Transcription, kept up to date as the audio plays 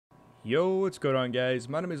Yo, what's going on, guys?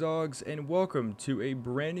 My name is Augs, and welcome to a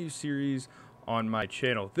brand new series on my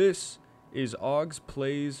channel. This is Augs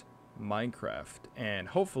Plays Minecraft, and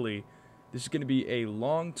hopefully this is going to be a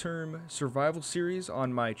long-term survival series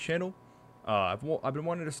on my channel. I've been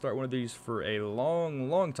wanting to start one of these for a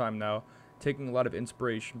long time now, taking a lot of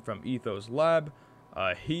inspiration from Ethos Lab.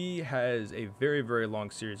 He has a very long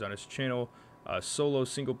series on his channel, solo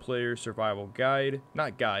single-player survival guide,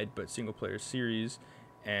 not guide, but single-player series.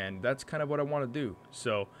 And that's kind of what I want to do.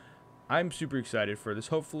 So I'm super excited for this.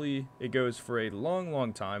 Hopefully it goes for a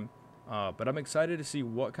long time. But I'm excited to see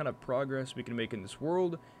what kind of progress we can make in this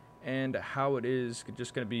world and how it is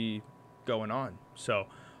just going to be going on. So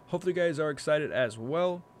hopefully you guys are excited as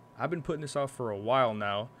well. I've been putting this off for a while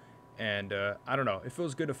now. And I don't know. It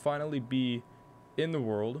feels good to finally be in the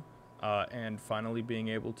world and finally being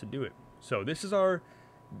able to do it. So this is our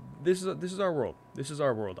world. This is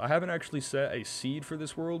our world. I haven't actually set a seed for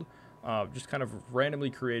this world. Just kind of randomly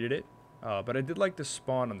created it. But I did like the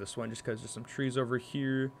spawn on this one just because there's some trees over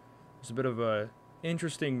here. There's a bit of a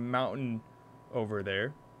interesting mountain over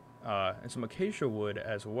there. And some acacia wood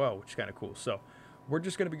as well, which is kind of cool. So we're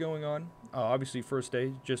just going to be going on. Obviously, first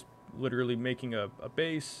day, just literally making a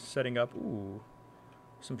base, setting up. Ooh,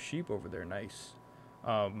 some sheep over there. Nice.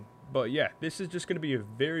 But yeah, this is just going to be a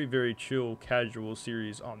very chill, casual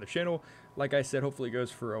series on the channel. Like I said, hopefully it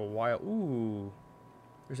goes for a while. Ooh,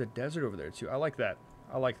 there's a desert over there too. I like that.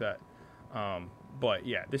 I like that. But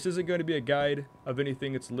yeah, this isn't going to be a guide of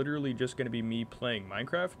anything. It's literally just going to be me playing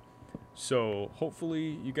Minecraft. So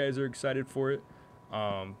hopefully you guys are excited for it.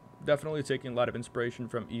 Definitely taking a lot of inspiration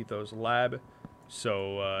from Ethos Lab.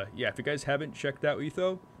 So yeah, if you guys haven't checked out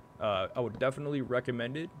Etho, I would definitely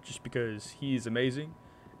recommend it just because he's amazing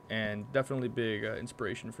and definitely big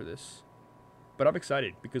inspiration for this. But I'm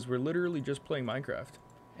excited because we're literally just playing Minecraft.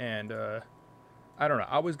 And I don't know.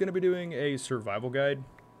 I was going to be doing a survival guide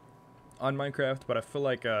on Minecraft, but I feel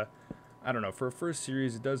like, I don't know, for a first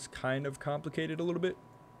series, it does kind of complicate it a little bit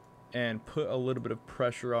and put a little bit of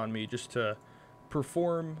pressure on me just to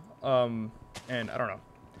perform. And I don't know.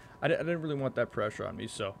 I didn't really want that pressure on me,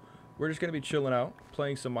 so we're just gonna be chilling out,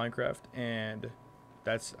 playing some Minecraft, and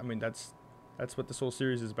that's what this whole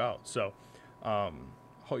series is about. So,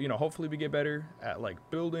 you know, hopefully we get better at like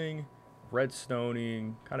building,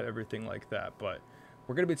 redstoning, kind of everything like that. But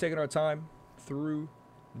we're gonna be taking our time through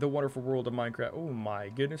the wonderful world of Minecraft. Oh my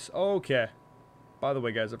goodness. Okay. By the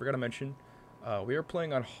way, guys, I forgot to mention, we are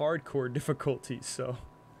playing on hardcore difficulty, so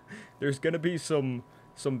there's gonna be some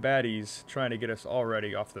baddies trying to get us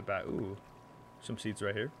already off the bat. Ooh, some seeds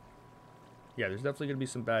right here. Yeah, there's definitely going to be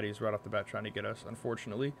some baddies right off the bat trying to get us,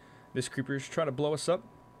 unfortunately. This creeper is trying to blow us up.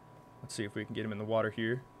 Let's see if we can get him in the water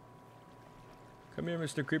here. Come here,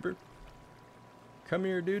 Mr. Creeper. Come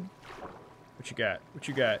here, dude. What you got? What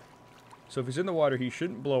you got? So if he's in the water, he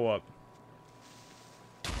shouldn't blow up.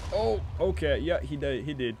 Oh, okay. Yeah, he did.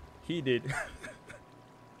 He did. He did.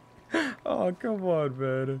 Oh, come on,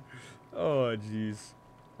 man. Oh, jeez.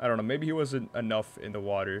 I don't know. Maybe he wasn't enough in the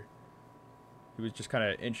water. He was just kind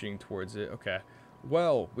of inching towards it. Okay.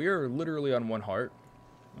 Well, we are literally on 1 heart.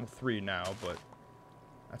 Well, 3 now, but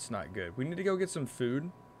that's not good. We need to go get some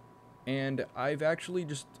food. And I've actually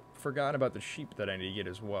just forgotten about the sheep that I need to get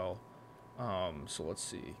as well. So let's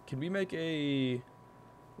see. Can we make a...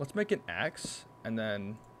 Let's make an axe and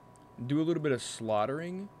then do a little bit of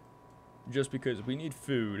slaughtering. Just because we need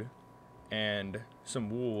food. And some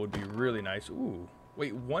wool would be really nice. Ooh.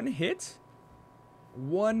 Wait, 1 hit?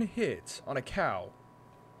 1 hit on a cow.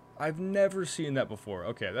 I've never seen that before.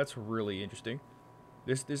 Okay, that's really interesting.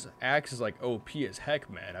 This axe is like OP as heck,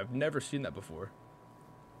 man. I've never seen that before.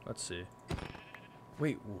 Let's see.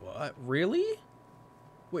 Wait, what? Really?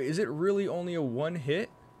 Wait, is it really only a 1 hit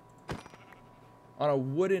on a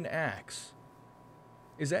wooden axe?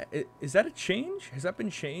 Is that a change? Has that been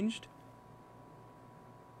changed?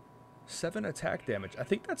 7 attack damage. I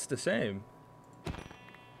think that's the same.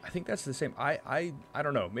 I think that's the same. I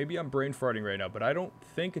don't know. Maybe I'm brain farting right now, but I don't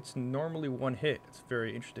think it's normally 1 hit. It's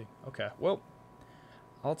very interesting. Okay, well,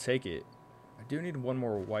 I'll take it. I do need 1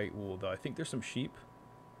 more white wool, though. I think there's some sheep.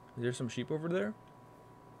 Is there some sheep over there?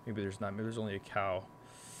 Maybe there's not. Maybe there's only a cow.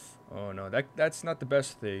 Oh, no. That's not the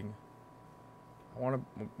best thing. I want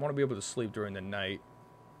to be able to sleep during the night.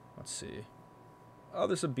 Let's see. Oh,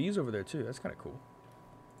 there's some bees over there, too. That's kind of cool.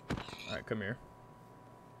 All right, come here.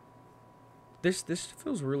 This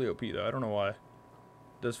feels really OP, though. I don't know why. It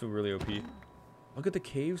does feel really OP. Look at the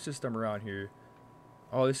cave system around here.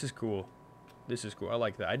 Oh, this is cool. This is cool. I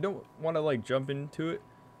like that. I don't want to, like, jump into it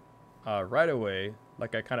right away,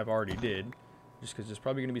 like I kind of already did, just because there's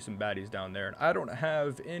probably going to be some baddies down there. And I don't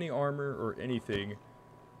have any armor or anything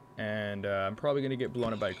And I'm probably going to get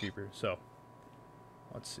blown up by a creeper. So,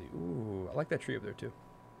 let's see. Ooh, I like that tree up there too.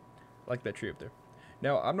 I like that tree up there.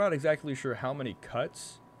 Now, I'm not exactly sure how many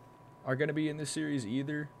cuts are going to be in this series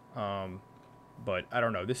either. But I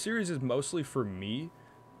don't know. This series is mostly for me.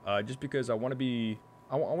 Just because I want to be...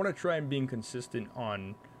 I want to try and being consistent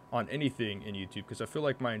on anything in YouTube. Because I feel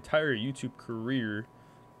like my entire YouTube career,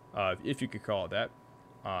 if you could call it that,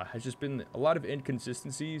 has just been a lot of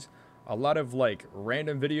inconsistencies. A lot of like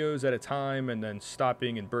random videos at a time and then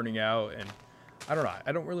stopping and burning out, and I don't know,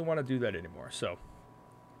 I don't really want to do that anymore. So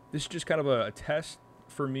this is just kind of a test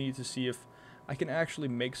for me to see if I can actually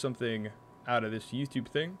make something out of this YouTube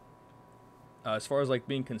thing, as far as like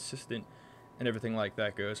being consistent and everything like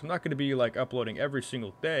that goes. I'm not going to be like uploading every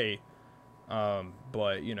single day,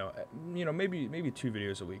 but you know maybe 2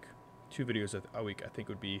 videos a week. 2 videos a week I think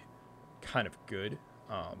would be kind of good,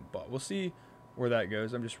 but we'll see where that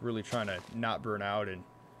goes. I'm just really trying to not burn out and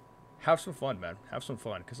have some fun, man. Have some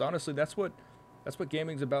fun, because honestly, that's what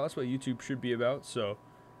gaming's about. That's what YouTube should be about. So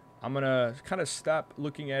I'm gonna kind of stop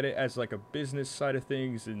looking at it as like a business side of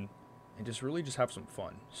things and just really just have some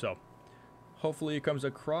fun. So hopefully it comes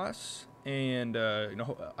across, and you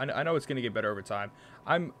know, I know it's gonna get better over time.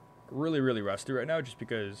 I'm really rusty right now just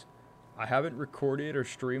because I haven't recorded or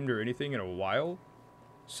streamed or anything in a while.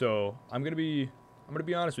 So I'm gonna be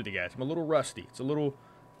honest with you guys. I'm a little rusty. It's a little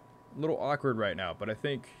awkward right now, but I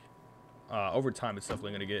think over time it's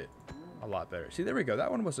definitely gonna get a lot better. See, there we go. That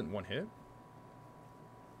one wasn't one hit.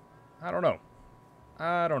 I don't know.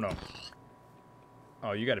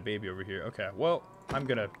 Oh, you got a baby over here. Okay. Well, I'm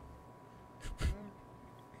gonna.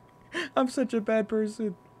 I'm such a bad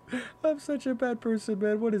person. I'm such a bad person,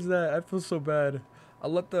 man. What is that? I feel so bad. I'll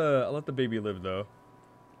let the baby live though.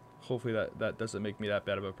 Hopefully that doesn't make me that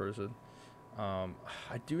bad of a person.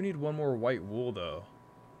 I do need one more white wool though.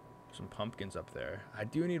 Some pumpkins up there. I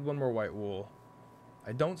do need one more white wool.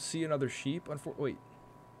 I don't see another sheep. Wait.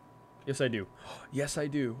 Yes, I do. Yes, I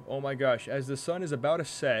do. Oh my gosh. As the sun is about to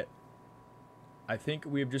set, I think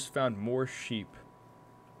we have just found more sheep.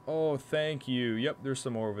 Oh, thank you. Yep, there's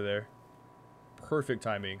some more over there. Perfect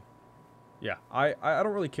timing. Yeah, I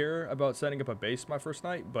don't really care about setting up a base my first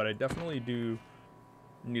night, but I definitely do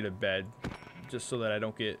need a bed just so that I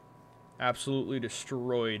don't get absolutely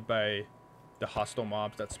destroyed by the hostile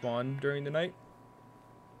mobs that spawn during the night.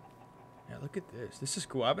 Yeah, look at this. This is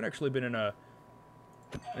cool. I haven't actually been in an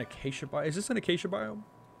acacia biome. Is this an acacia biome?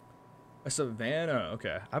 A savanna.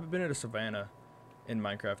 Okay. I haven't been in a savanna in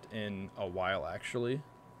Minecraft in a while, actually.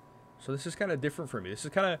 So this is kind of different for me. This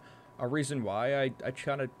is kind of a reason why I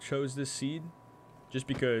kind of chose this seed. Just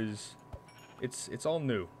because it's all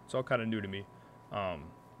new. It's all kind of new to me.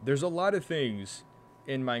 There's a lot of things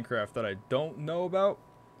in Minecraft that I don't know about,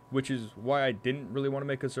 which is why I didn't really want to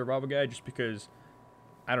make a survival guide, just because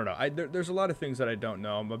I don't know. There's a lot of things that I don't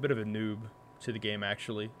know. I'm a bit of a noob to the game,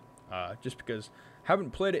 actually, just because I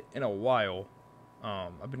haven't played it in a while.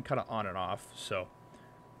 I've been kind of on and off. So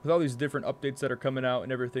with all these different updates that are coming out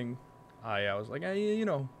and everything, I was like, hey, you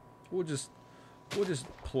know, we'll just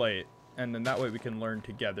play it, and then that way we can learn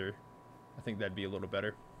together. I think that'd be a little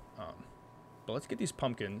better. But let's get these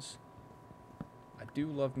pumpkins. I do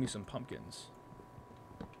love me some pumpkins.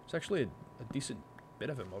 There's actually a decent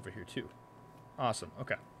bit of them over here too. Awesome.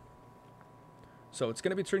 Okay. So it's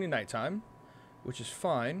going to be turning nighttime, which is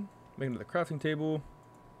fine. Making the crafting table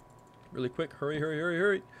really quick.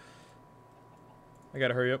 Hurry. I got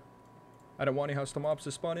to hurry up. I don't want any hostile mobs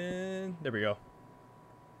to spawn in. There we go.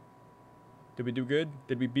 Did we do good?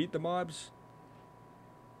 Did we beat the mobs?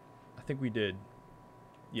 I think we did.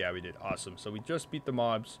 Yeah, we did. Awesome. So we just beat the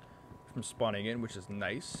mobs from spawning in, which is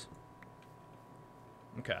nice.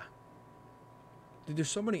 Okay. Dude, there's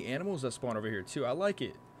so many animals that spawn over here too. I like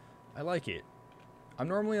it. I'm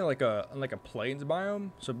normally in like a plains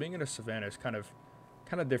biome, so being in a savanna is kind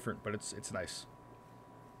of different, but it's nice.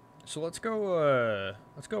 So let's go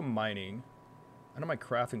mining. I know my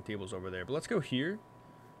crafting table's over there, but let's go here,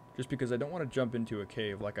 just because I don't want to jump into a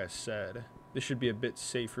cave. Like I said, this should be a bit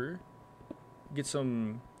safer. Get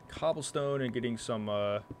some cobblestone and getting some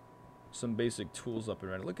basic tools up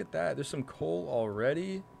and running. Look at that. There's some coal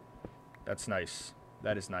already. That's nice.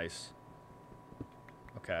 That is nice.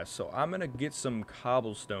 Okay, so I'm going to get some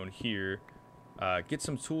cobblestone here, get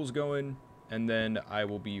some tools going, and then I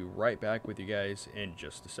will be right back with you guys in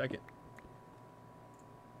just a second.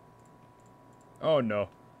 Oh, no.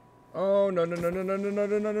 Oh,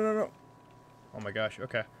 no. Oh, my gosh.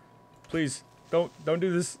 Okay. Please, don't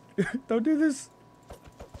do this. Don't do this.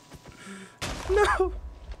 No.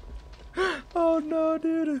 Oh, no,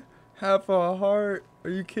 dude. Half a heart. Are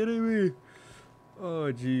you kidding me?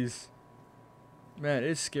 Oh, jeez. Man,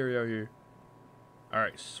 it's scary out here.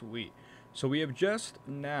 Alright, sweet. So we have just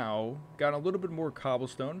now gotten a little bit more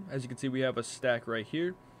cobblestone. As you can see, we have a stack right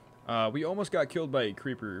here. We almost got killed by a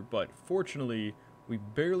creeper, but fortunately, we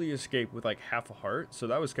barely escaped with like half a heart. So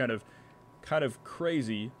that was kind of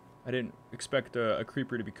crazy. I didn't expect a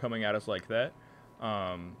creeper to be coming at us like that.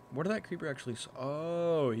 Where did that creeper actually...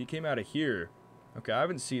 Oh, he came out of here. Okay, I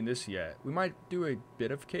haven't seen this yet. We might do a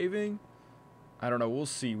bit of caving. I don't know, we'll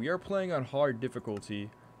see. We are playing on hard difficulty.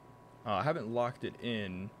 I haven't locked it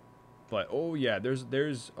in. But, oh yeah,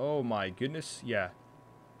 there's, oh my goodness, yeah.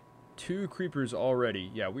 2 creepers already.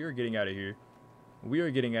 Yeah, we are getting out of here. We are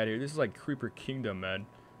getting out of here. This is like Creeper Kingdom, man.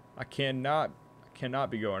 I cannot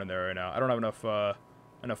be going in there right now. I don't have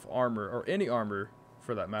enough armor, or any armor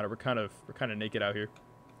for that matter. We're kind of naked out here.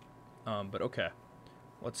 But okay.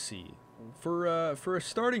 Let's see. For a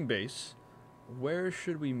starting base, where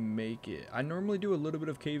should we make it? I normally do a little bit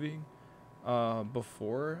of caving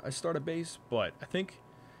before I start a base, but I think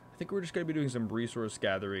we're just gonna be doing some resource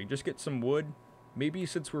gathering. Just get some wood. Maybe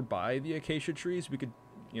since we're by the acacia trees, we could,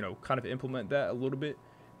 you know, kind of implement that a little bit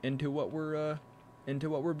into what we're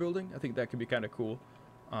building. I think that could be kind of cool.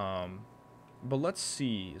 But let's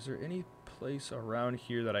see. Is there any place around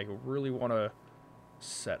here that I really want to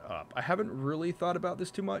set up? I haven't really thought about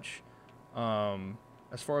this too much.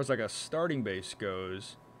 As far as like a starting base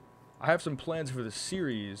goes, I have some plans for the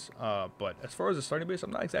series, but as far as a starting base,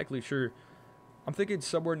 I'm not exactly sure. I'm thinking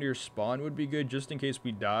somewhere near spawn would be good, just in case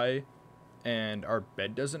we die and our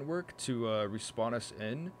bed doesn't work to respawn us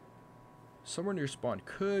in. Somewhere near spawn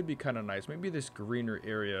could be kind of nice. Maybe this greener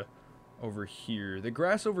area over here. The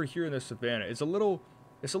grass over here in the savannah is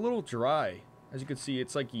it's a little dry. As you can see,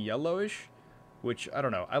 it's like yellowish, which I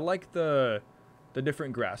don't know. I like the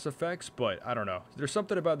different grass effects, but I don't know. There's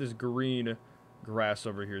something about this green grass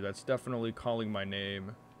over here that's definitely calling my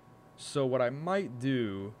name. So what I might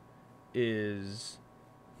do is,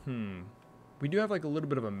 we do have like a little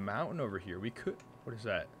bit of a mountain over here. We could, what is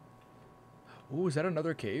that? Oh, is that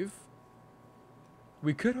another cave?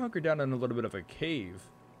 We could hunker down in a little bit of a cave.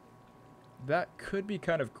 That could be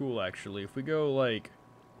kind of cool, actually. If we go like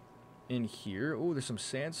in here. Oh, there's some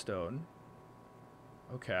sandstone.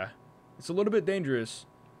 Okay. It's a little bit dangerous.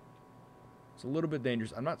 It's a little bit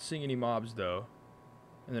dangerous. I'm not seeing any mobs though.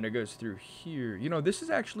 And then it goes through here. You know, this is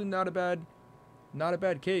actually not a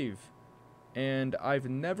bad cave. And I've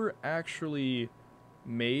never actually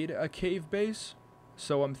made a cave base.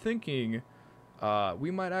 So I'm thinking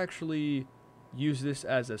we might actually use this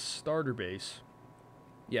as a starter base.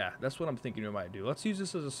 Yeah, that's what I'm thinking we might do. Let's use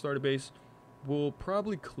this as a starter base. We'll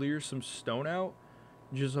probably clear some stone out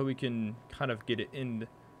just so we can kind of get it in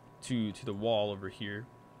to the wall over here.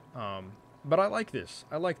 But I like this.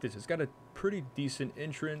 I like this. It's got a pretty decent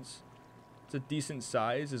entrance. It's a decent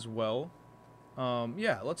size as well.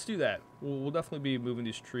 Yeah, let's do that. We'll definitely be moving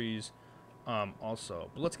these trees also.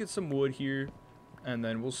 But let's get some wood here, and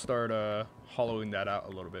then we'll start hollowing that out a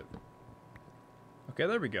little bit. Okay,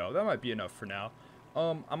 there we go. That might be enough for now.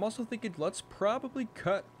 I'm also thinking let's probably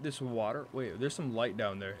cut this water. Wait, there's some light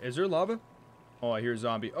down there. Is there lava? Oh, I hear a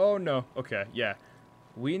zombie. Oh, no. Okay, yeah.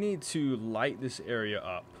 We need to light this area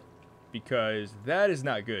up because that is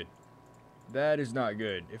not good. That is not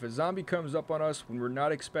good. If a zombie comes up on us when we're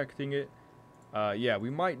not expecting it, yeah, we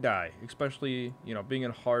might die, especially, you know, being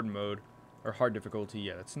in hard mode or hard difficulty.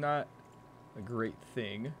 Yeah, that's not a great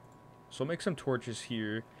thing. So I'll make some torches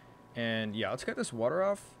here, and yeah, let's cut this water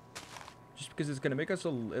off just because it's going to make us a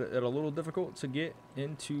little difficult to get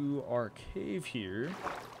into our cave here.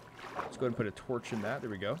 Let's go ahead and put a torch in that. There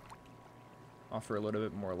we go. Offer a little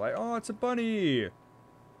bit more light. Oh, it's a bunny.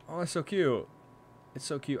 Oh, it's so cute. It's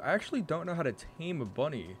so cute. I actually don't know how to tame a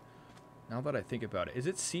bunny now that I think about it. Is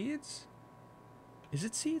it seeds? Is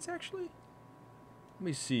it seeds, actually? Let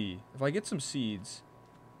me see. If I get some seeds,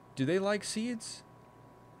 do they like seeds?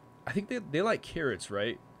 I think they like carrots,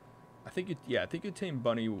 right? I think you tame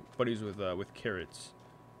bunnies with carrots.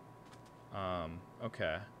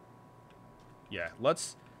 Okay. Yeah,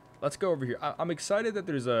 let's go over here. I'm excited that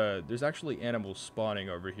there's actually animals spawning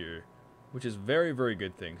over here, which is very, very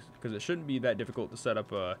good thing, because it shouldn't be that difficult to set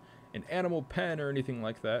up an animal pen or anything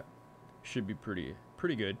like that. Should be pretty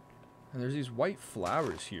good. And there's these white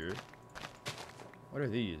flowers here. What are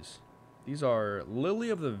these? These are Lily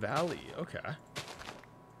of the Valley. Okay.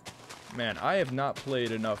 Man, I have not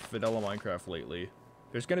played enough vanilla Minecraft lately.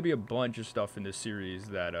 There's gonna be a bunch of stuff in this series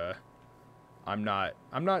that I'm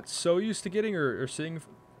not so used to getting or seeing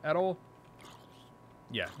at all.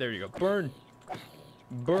 Yeah, there you go.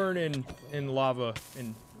 Burn in lava.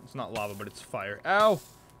 And it's not lava, but it's fire. Ow!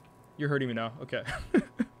 You're hurting me now. Okay.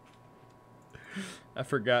 I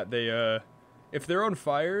forgot they if they're on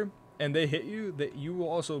fire and they hit you, that you will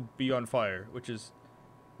also be on fire, which is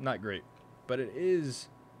not great. But it is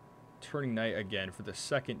turning night again for the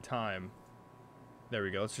second time. There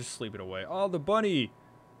we go. Let's just sleep it away. Oh, the bunny!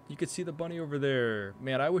 You can see the bunny over there.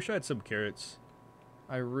 Man, I wish I had some carrots.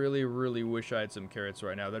 I really, really wish I had some carrots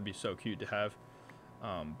right now. That'd be so cute to have.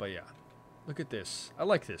 But yeah, look at this. I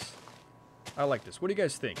like this. I like this. What do you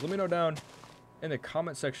guys think? Let me know down in the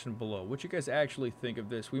comment section below what you guys actually think of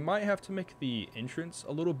this. We might have to make the entrance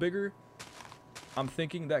a little bigger. I'm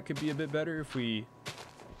thinking that could be a bit better if we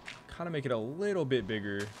kind of make it a little bit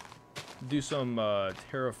bigger. Do some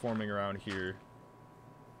terraforming around here.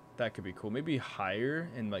 That could be cool. Maybe higher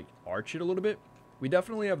and like arch it a little bit. We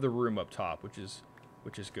definitely have the room up top, which is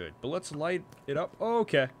good. But let's light it up. Oh,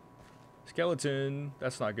 okay. Skeleton.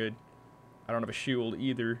 That's not good. I don't have a shield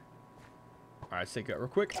either. All right, let's take that real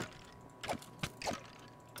quick.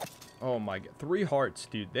 Oh my god. 3 hearts,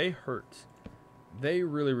 dude. They hurt. They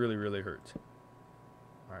really, really, really hurt.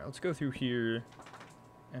 All right, let's go through here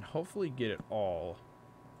and hopefully get it all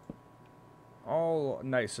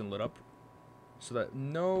nice and lit up so that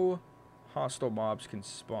no hostile mobs can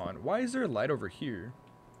spawn. Why is there a light over here?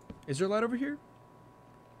 Is there a light over here?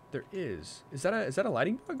 There is. Is that a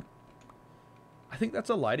lighting bug? I think that's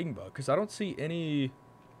a lighting bug because I don't see any.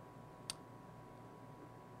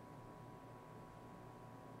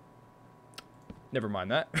 Never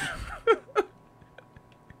mind that.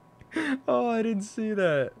 Oh, I didn't see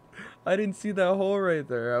that. I didn't see that hole right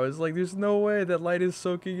there. I was like, there's no way that light is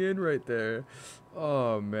soaking in right there.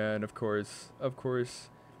 Oh man, of course. Of course.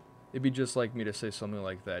 It'd be just like me to say something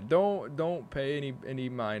like that. Don't pay any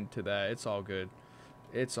mind to that. It's all good.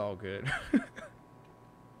 It's all good.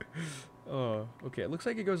 Oh, okay. It looks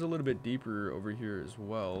like it goes a little bit deeper over here as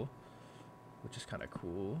well, which is kind of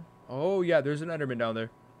cool. Oh yeah, there's an Enderman down there.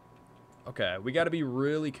 Okay, we got to be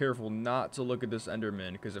really careful not to look at this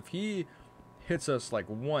Enderman, because if he hits us like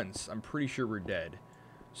once, I'm pretty sure we're dead.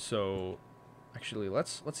 So, actually,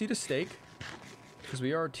 let's eat a steak, because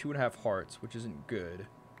we are 2.5 hearts, which isn't good.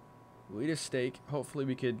 We'll eat a steak. Hopefully,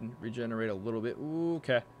 we can regenerate a little bit. Ooh,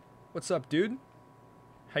 okay. What's up, dude?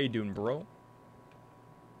 How you doing, bro?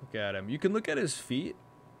 Look at him. You can look at his feet,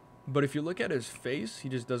 but if you look at his face, he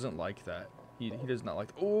just doesn't like that. He does not like.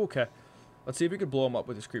 Oh, okay. Let's see if we can blow him up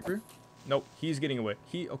with his creeper. Nope, he's getting away.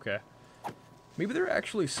 Okay. Maybe they're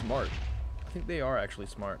actually smart. I think they are actually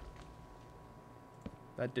smart.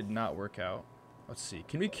 That did not work out. Let's see.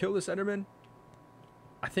 Can we kill this Enderman?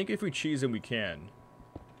 I think if we cheese him, we can.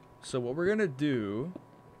 So what we're gonna do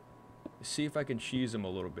is see if I can cheese him a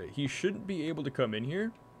little bit. He shouldn't be able to come in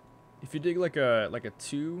here. If you dig like a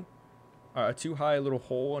too high little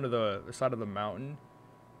hole into the side of the mountain,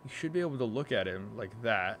 you should be able to look at him like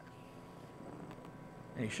that.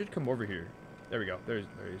 And he should come over here. There we go. There he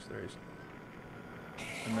is.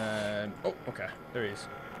 And then, oh, okay. There he is.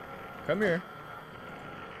 Come here.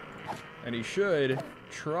 And he should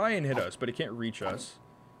try and hit us, but he can't reach us.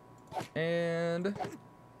 And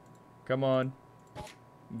come on.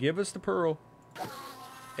 Give us the pearl.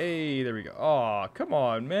 Hey, there we go. Aw, come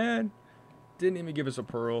on, man. Didn't even give us a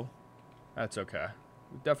pearl. That's okay.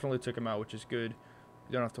 We definitely took him out, which is good.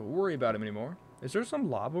 We don't have to worry about him anymore. Is there some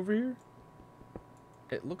lava over here?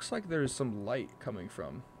 It looks like there's some light coming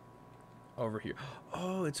from over here.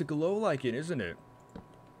 Oh, it's a glow lichen, isn't it?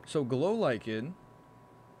 So glow lichen,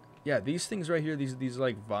 yeah, these things right here, these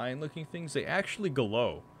like vine looking things, they actually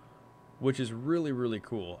glow, which is really, really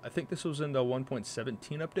cool. I think this was in the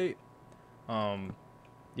 1.17 update.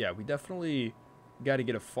 Yeah, we definitely got to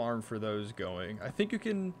get a farm for those going. I think you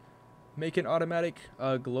can make an automatic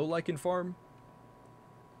glow lichen farm.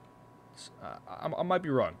 I might be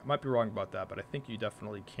wrong. I might be wrong about that, but I think you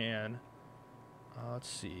definitely can. Let's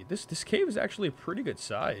see. This cave is actually a pretty good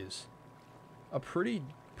size. A pretty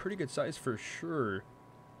good size for sure.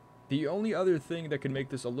 The only other thing that can make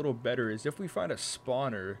this a little better is if we find a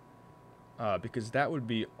spawner, because that would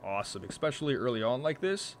be awesome, especially early on like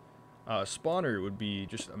this. Spawner would be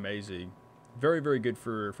just amazing. Very, very good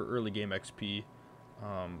for early game XP.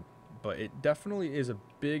 But it definitely is a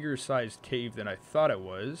bigger sized cave than I thought it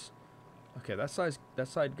was. Okay, that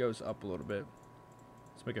side goes up a little bit.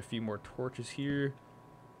 Let's make a few more torches here.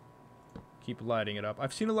 Keep lighting it up.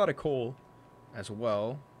 I've seen a lot of coal as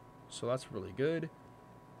well, so that's really good.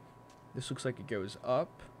 This looks like it goes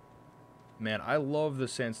up. Man, I love the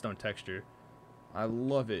sandstone texture. I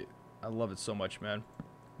love it. I love it so much, man.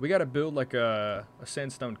 We gotta build like a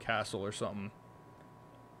sandstone castle or something.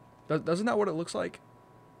 Doesn't that what it looks like?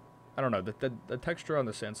 I don't know. The texture on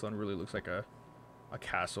the sandstone really looks like a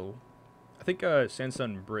castle. I think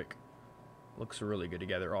sandstone and brick looks really good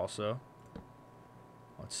together also.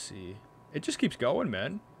 Let's see. It just keeps going,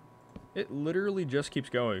 man. It literally just keeps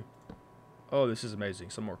going. Oh, this is amazing.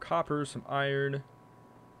 Some more copper, some iron,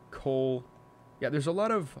 coal. Yeah, there's a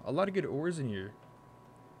lot of good ores in here,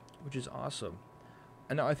 which is awesome.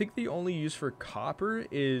 And now I think the only use for copper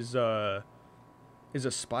is a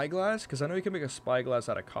spyglass, because I know you can make a spyglass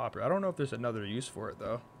out of copper. I don't know if there's another use for it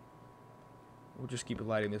though. We'll just keep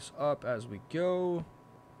lighting this up as we go.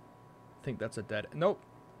 I think that's a dead end. Nope.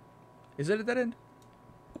 Is it a dead end?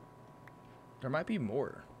 There might be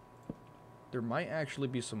more. There might actually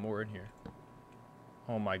be some more in here.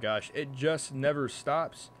 Oh my gosh, it just never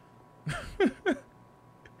stops.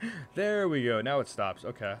 There we go. Now it stops.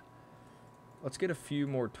 Okay. Let's get a few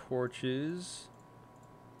more torches.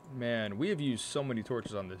 Man, we have used so many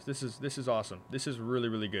torches on this. This is awesome. This is really,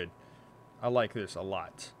 really good. I like this a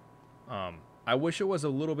lot. I wish it was a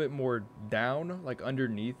little bit more down, like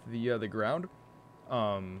underneath the ground.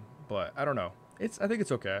 But I don't know. I think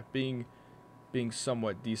it's okay being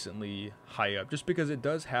somewhat decently high up, just because it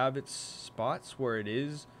does have its spots where it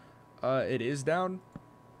is down.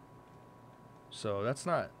 So that's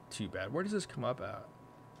not too bad. Where does this come up at?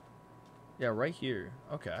 Yeah, right here.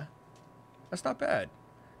 Okay. That's not bad.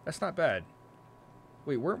 That's not bad.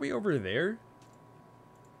 Wait, weren't we over there?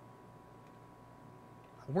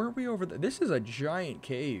 Weren't we over there? This is a giant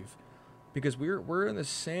cave, because we're in the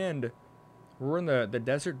sand. We're in the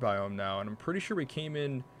desert biome now, and I'm pretty sure we came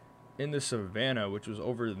in the savannah, which was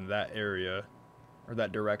over in that area or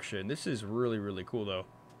that direction. This is really, really cool though.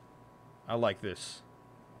 I like this.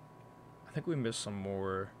 I think we missed some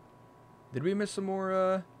more. Did we miss some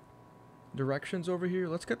more directions over here?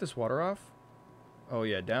 Let's cut this water off. Oh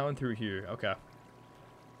yeah, down through here. Okay.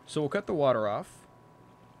 So we'll cut the water off,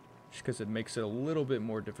 just because it makes it a little bit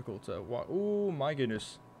more difficult to walk. Oh my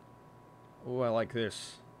goodness. Oh, I like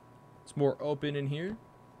this. It's more open in here.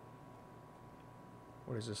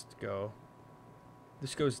 Where does this go?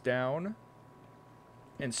 This goes down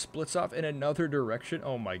and splits off in another direction.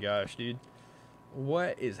 Oh my gosh, dude.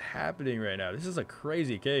 What is happening right now? This is a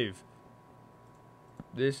crazy cave.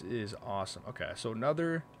 This is awesome. Okay, so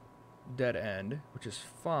another dead end, which is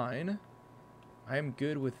fine. I am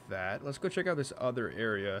good with that. Let's go check out this other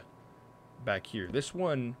area back here. This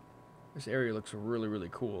area looks really, really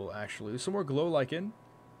cool, actually. There's some more glow lichen,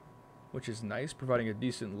 which is nice, providing a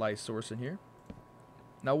decent light source in here.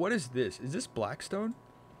 Now, what is this? Is this blackstone?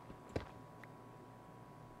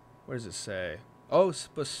 What does it say? Oh, it's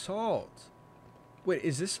basalt. Wait,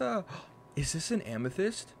 is this an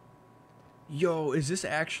amethyst? Yo, is this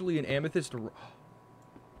actually an amethyst?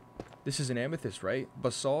 This is an amethyst, right?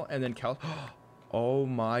 Basalt and then cal. Oh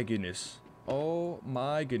my goodness. Oh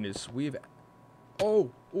my goodness.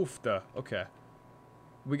 Oh, oofta. Okay.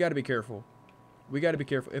 We gotta be careful. We gotta be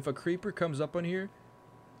careful. If a creeper comes up on here,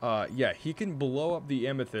 yeah, he can blow up the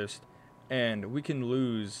amethyst, and we can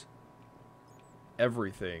lose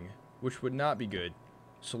everything, which would not be good.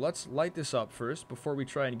 So let's light this up first before we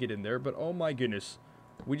try and get in there. But oh my goodness,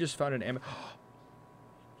 we just found an amethyst.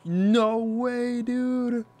 No way,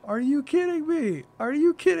 dude. Are you kidding me? Are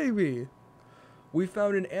you kidding me? We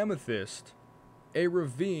found an amethyst, a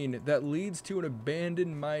ravine that leads to an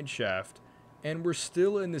abandoned mine shaft, and we're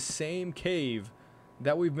still in the same cave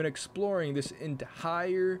that we've been exploring this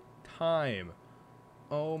entire time.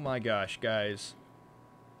 Oh my gosh, guys.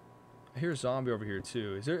 I hear a zombie over here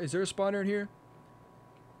too. Is there a spawner in here?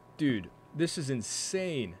 Dude, this is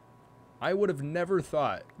insane. I would have never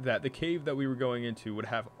thought that the cave that we were going into would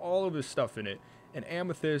have all of this stuff in it. An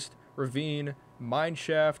amethyst, ravine, mine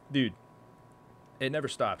shaft. Dude, it never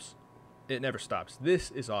stops. It never stops.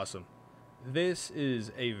 This is awesome. This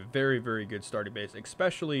is a very, very good starting base,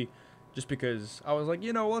 especially just because I was like,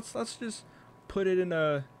 you know, let's just put it in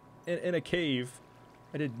a cave.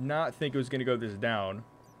 I did not think it was going to go this down.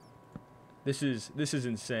 This is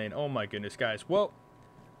insane. Oh my goodness, guys. Well,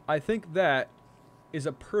 I think that is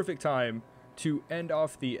a perfect time to end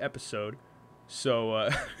off the episode. So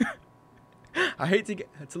I hate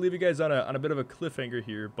to leave you guys on a bit of a cliffhanger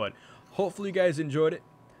here, but hopefully you guys enjoyed it,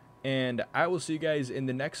 and I will see you guys in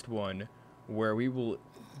the next one, where we will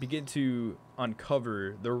begin to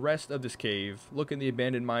uncover the rest of this cave, look in the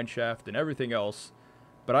abandoned mine shaft and everything else.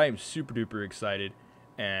 But I am super duper excited,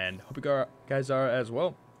 and hope you guys are as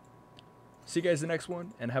well. See you guys in the next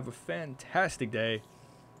one, and have a fantastic day.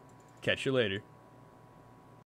 Catch you later.